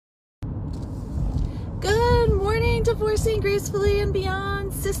morning, Divorcing Gracefully and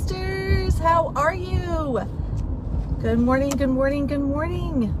Beyond sisters. How are you? Good morning, good morning, good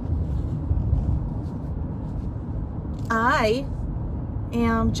morning. I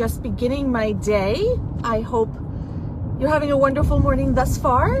am just beginning my day. I hope you're having a wonderful morning thus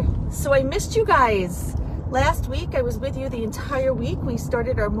far. So I missed you guys. Last week, I was with you the entire week. We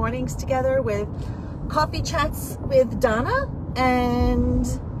started our mornings together with coffee chats with Donna, and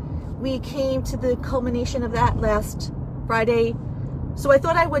we came to the culmination of that last Friday. So I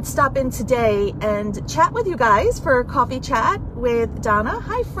thought I would stop in today and chat with you guys for a coffee chat with Donna.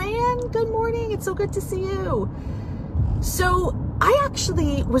 Hi, Fran. Good morning. It's so good to see you. So I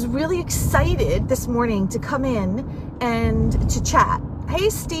actually was really excited this morning to come in and to chat. Hey,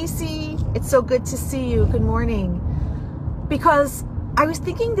 Stacy. It's so good to see you. Good morning. Because I was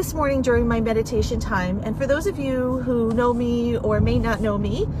thinking this morning during my meditation time, and for those of you who know me or may not know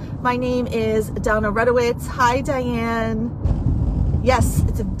me, my name is Donna Rudowitz. Hi, Diane. Yes,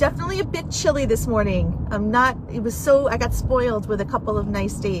 it's definitely a bit chilly this morning. I got spoiled with a couple of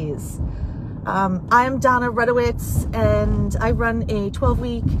nice days. I'm Donna Rudowitz, and I run a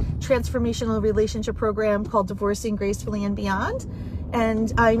 12-week transformational relationship program called Divorcing Gracefully and Beyond.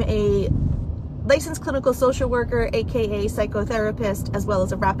 And I'm a licensed clinical social worker, aka psychotherapist, as well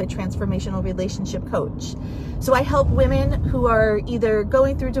as a rapid transformational relationship coach. So I help women who are either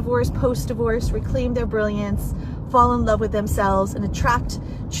going through divorce, post-divorce, reclaim their brilliance, fall in love with themselves, and attract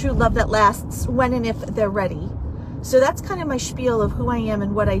true love that lasts when and if they're ready. So that's kind of my spiel of who I am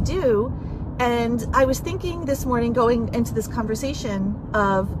and what I do. And I was thinking this morning, going into this conversation,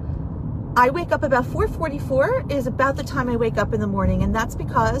 of I wake up about 4:44 is about the time I wake up in the morning, and that's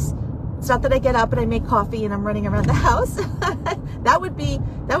because it's not that I get up and I make coffee and I'm running around the house. That would be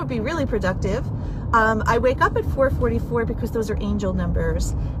really productive. I wake up at 4:44 because those are angel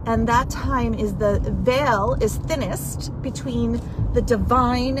numbers, and that time is the veil is thinnest between the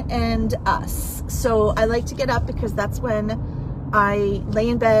divine and us. So I like to get up because that's when I lay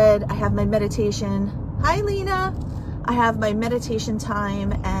in bed, I have my meditation. Hi, Lena. I have my meditation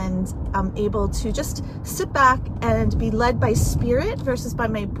time, and I'm able to just sit back and be led by spirit versus by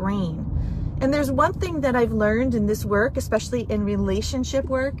my brain. And there's one thing that I've learned in this work, especially in relationship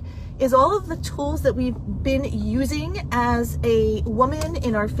work, is all of the tools that we've been using as a woman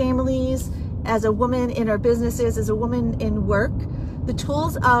in our families, as a woman in our businesses, as a woman in work, the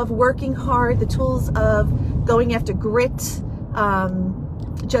tools of working hard, the tools of going after grit,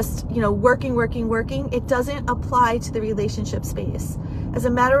 just, working. It doesn't apply to the relationship space. As a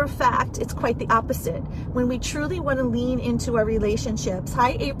matter of fact, it's quite the opposite. When we truly want to lean into our relationships,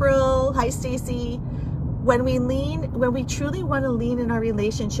 hi April, hi Stacy, when we truly want to lean in our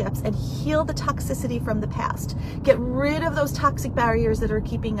relationships and heal the toxicity from the past, get rid of those toxic barriers that are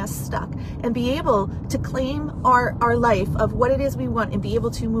keeping us stuck, and be able to claim our life of what it is we want and be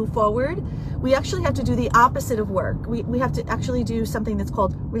able to move forward, we actually have to do the opposite of work. We have to actually do something that's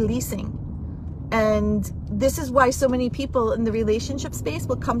called releasing. And this is why so many people in the relationship space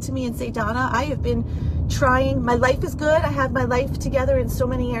will come to me and say, Donna, I have been trying, my life is good, I have my life together in so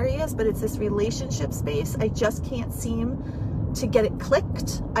many areas, but it's this relationship space, I just can't seem to get it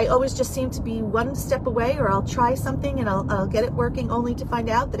clicked. I always just seem to be one step away, or I'll try something and I'll get it working only to find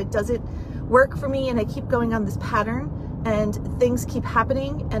out that it doesn't work for me, and I keep going on this pattern, and things keep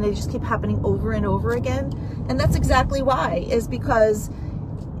happening, and they just keep happening over and over again. And that's exactly why, is because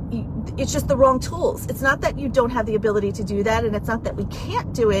it's just the wrong tools. It's not that you don't have the ability to do that, and it's not that we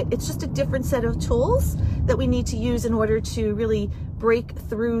can't do it. It's just a different set of tools that we need to use in order to really break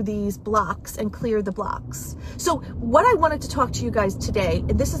through these blocks and clear the blocks. So what I wanted to talk to you guys today,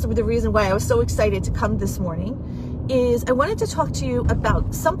 and this is the reason why I was so excited to come this morning, is I wanted to talk to you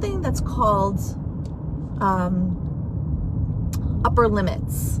about something that's called upper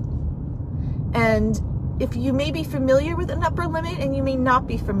limits. And if you may be familiar with an upper limit, and you may not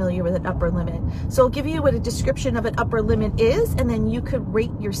be familiar with an upper limit. So I'll give you what a description of an upper limit is, and then you could rate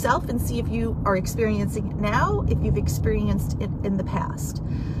yourself and see if you are experiencing it now, if you've experienced it in the past.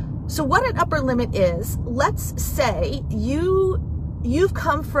 So what an upper limit is, let's say you've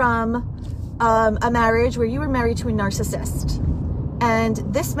come from a marriage where you were married to a narcissist. And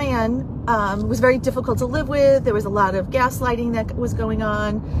this man was very difficult to live with. There was a lot of gaslighting that was going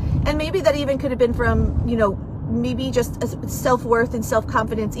on. And maybe that even could have been from, maybe just self-worth and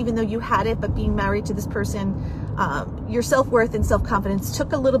self-confidence, even though you had it, but being married to this person, your self-worth and self-confidence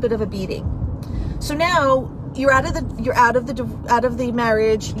took a little bit of a beating. So now you're out of the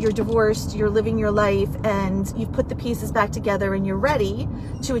marriage, you're divorced, you're living your life, and you've put the pieces back together, and you're ready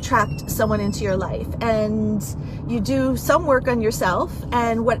to attract someone into your life. And you do some work on yourself,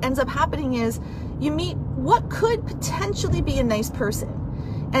 and what ends up happening is you meet what could potentially be a nice person.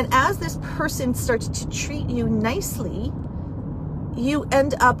 And as this person starts to treat you nicely, you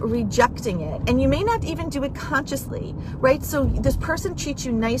end up rejecting it. And you may not even do it consciously, right? So this person treats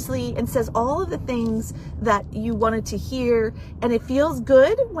you nicely and says all of the things that you wanted to hear. And it feels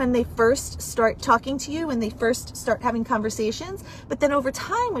good when they first start talking to you, when they first start having conversations. But then over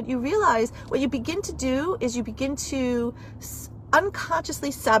time, what you realize, what you begin to do is you begin to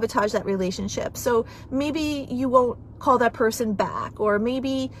unconsciously sabotage that relationship. So maybe you won't call that person back, or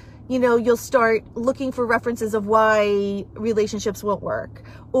maybe you'll start looking for references of why relationships won't work.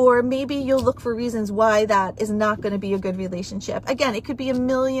 Or maybe you'll look for reasons why that is not going to be a good relationship. Again, it could be a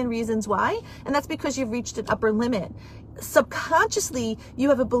million reasons why, and that's because you've reached an upper limit. Subconsciously, you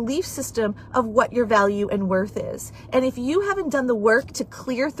have a belief system of what your value and worth is. And if you haven't done the work to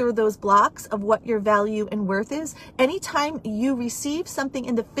clear through those blocks of what your value and worth is, anytime you receive something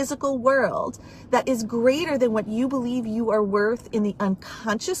in the physical world that is greater than what you believe you are worth in the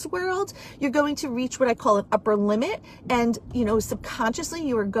unconscious world, you're going to reach what I call an upper limit. And, subconsciously,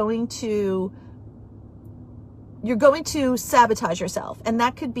 you're going to sabotage yourself. And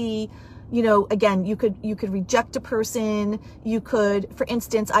that could be, again, you could reject a person. You could, for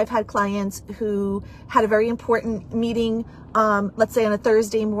instance, I've had clients who had a very important meeting, let's say on a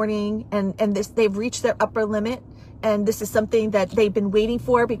Thursday morning, and they've reached their upper limit. And this is something that they've been waiting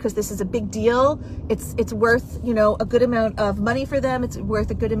for because this is a big deal. It's worth, a good amount of money for them. It's worth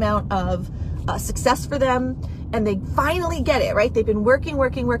a good amount of success for them. And they finally get it, right? They've been working,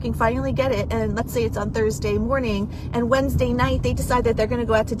 finally get it. And let's say it's on Thursday morning, and Wednesday night, they decide that they're going to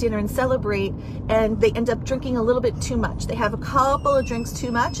go out to dinner and celebrate, and they end up drinking a little bit too much. They have a couple of drinks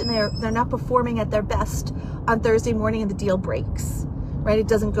too much, and they're not performing at their best on Thursday morning, and the deal breaks, right? It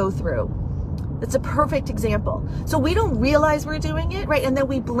doesn't go through. It's a perfect example. So we don't realize we're doing it, right? And then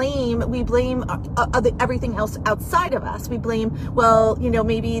we blame everything else outside of us. We blame,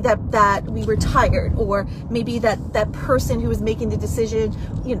 maybe that we were tired, or maybe that person who was making the decision,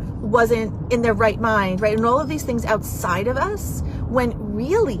 wasn't in their right mind, right? And all of these things outside of us, when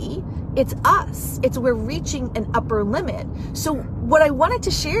really it's us. We're reaching an upper limit. So what I wanted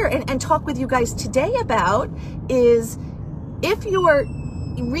to share and talk with you guys today about is, if you're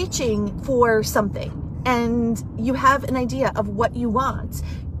reaching for something and you have an idea of what you want,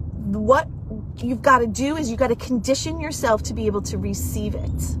 what you've got to do is you got to condition yourself to be able to receive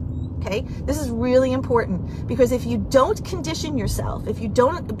it. Okay, this is really important, because if you don't condition yourself, if you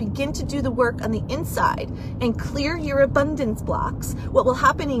don't begin to do the work on the inside and clear your abundance blocks, what will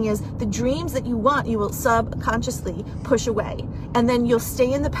happen is the dreams that you want, you will subconsciously push away. And then you'll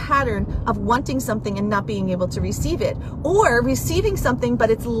stay in the pattern of wanting something and not being able to receive it, or receiving something, but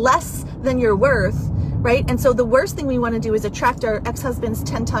it's less than your worth, right? And so the worst thing we want to do is attract our ex-husbands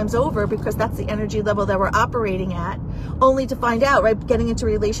 10 times over, because that's the energy level that we're operating at, only to find out, right? Getting into a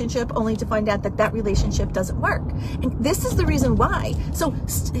relationship, only to find out that relationship doesn't work. And this is the reason why. So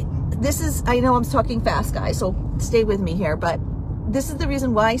I know I'm talking fast, guys, so stay with me here, but this is the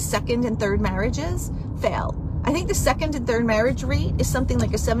reason why second and third marriages fail. I think the second and third marriage rate is something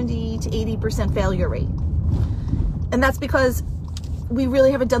like a 70 to 80% failure rate. And that's because we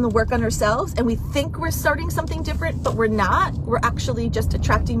really haven't done the work on ourselves, and we think we're starting something different, but we're not. We're actually just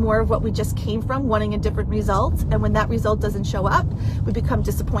attracting more of what we just came from, wanting a different result. And when that result doesn't show up, we become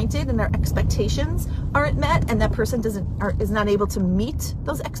disappointed, and our expectations aren't met, and that person is not able to meet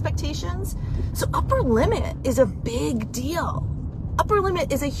those expectations. So upper limit is a big deal. Upper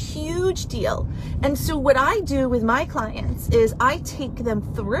limit is a huge deal. And so what I do with my clients is I take them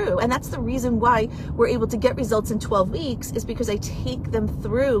through, and that's the reason why we're able to get results in 12 weeks, is because I take them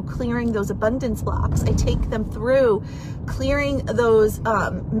through clearing those abundance blocks. I take them through clearing those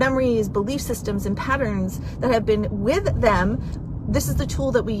memories, belief systems, and patterns that have been with them. This is the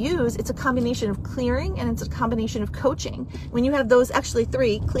tool that we use. It's a combination of clearing, and it's a combination of coaching. When you have those, actually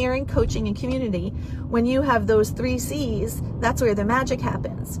three, clearing, coaching, and community, when you have those 3 C's, that's where the magic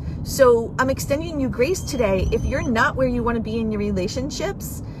happens. So I'm extending you grace today. If you're not where you want to be in your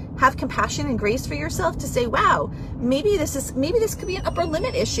relationships, have compassion and grace for yourself to say, wow, maybe this could be an upper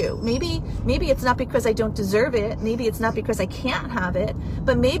limit issue. Maybe it's not because I don't deserve it. Maybe it's not because I can't have it,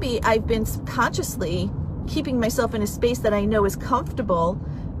 but maybe I've been subconsciously keeping myself in a space that I know is comfortable,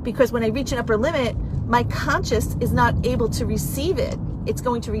 because when I reach an upper limit, my conscious is not able to receive it. It's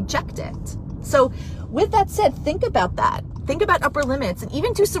going to reject it. So with that said, think about that. Think about upper limits, and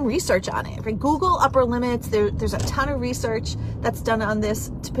even do some research on it. Right? Google upper limits. There's a ton of research that's done on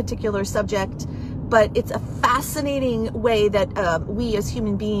this particular subject, but it's a fascinating way that we as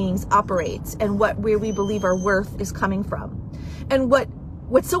human beings operate, and where we believe our worth is coming from. And what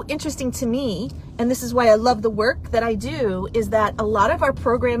what's so interesting to me, and this is why I love the work that I do, is that a lot of our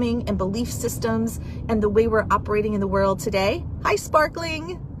programming and belief systems and the way we're operating in the world today, hi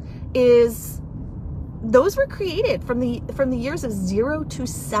Sparkling, is those were created from the years of 0 to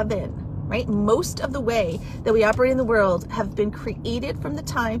 7, right? Most of the way that we operate in the world have been created from the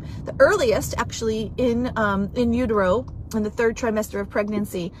time, the earliest actually in utero, in the 3rd trimester of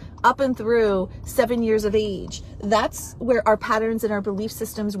pregnancy, up and through 7 years of age. That's where our patterns and our belief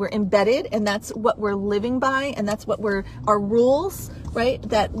systems were embedded, and that's what we're living by, and that's what our rules, right?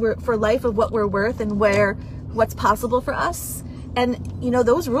 That we're for life of what we're worth and what's possible for us. And you know,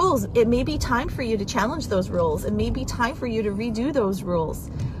 those rules, it may be time for you to challenge those rules. It may be time for you to redo those rules.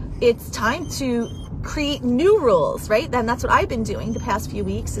 It's time to create new rules, right? And that's what I've been doing the past few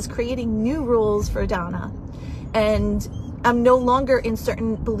weeks, is creating new rules for Donna. And I'm no longer in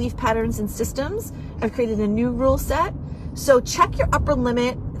certain belief patterns and systems. I've created a new rule set. So check your upper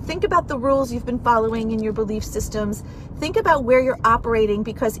limit. Think about the rules you've been following in your belief systems. Think about where you're operating,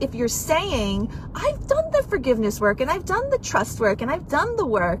 because if you're saying, I've done the forgiveness work and I've done the trust work and I've done the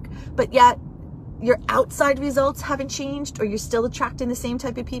work, but yet your outside results haven't changed, or you're still attracting the same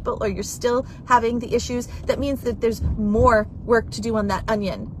type of people, or you're still having the issues, that means that there's more work to do on that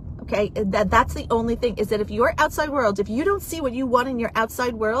onion. Okay, that's the only thing, is that if your outside world, if you don't see what you want in your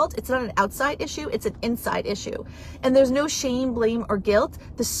outside world, it's not an outside issue, it's an inside issue. And there's no shame, blame, or guilt.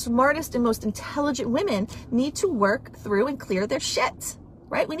 The smartest and most intelligent women need to work through and clear their shit,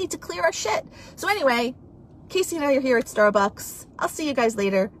 right? We need to clear our shit. So anyway, Casey and I are here at Starbucks. I'll see you guys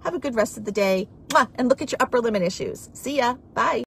later. Have a good rest of the day. Mwah! And look at your upper limit issues. See ya. Bye.